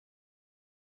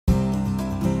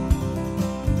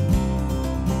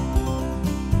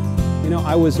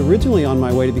I was originally on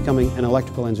my way to becoming an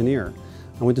electrical engineer.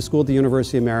 I went to school at the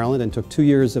University of Maryland and took 2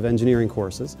 years of engineering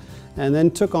courses, and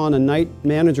then took on a night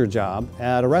manager job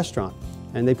at a restaurant.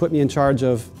 And they put me in charge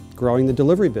of growing the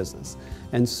delivery business.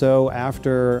 And so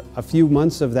after a few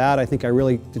months of that, I think I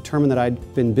really determined that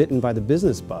I'd been bitten by the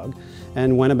business bug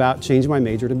and went about changing my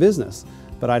major to business.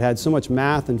 But I'd had so much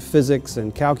math and physics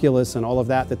and calculus and all of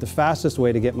that the fastest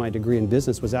way to get my degree in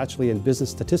business was actually in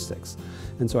business statistics.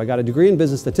 And so I got a degree in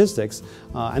business statistics,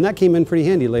 and that came in pretty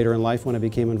handy later in life when I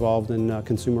became involved in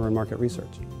consumer and market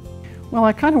research. Well,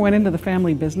 I kind of went into the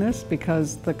family business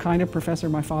because the kind of professor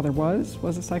my father was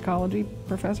a psychology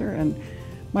professor, and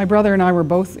my brother and I were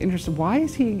both interested. Why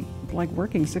is he like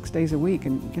working 6 days a week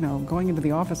and going into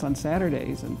the office on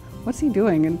Saturdays, and what's he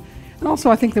doing? And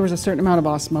also I think there was a certain amount of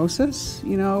osmosis,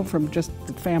 from just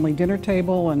the family dinner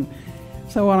table. And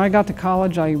so when I got to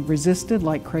college, I resisted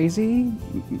like crazy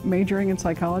majoring in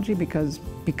psychology because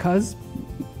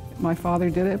my father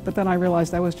did it. But then I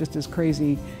realized that was just as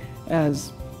crazy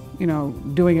as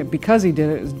doing it because he did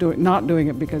it as not doing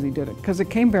it because he did it. Because it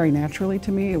came very naturally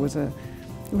to me. It was a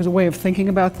way of thinking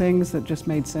about things that just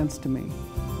made sense to me.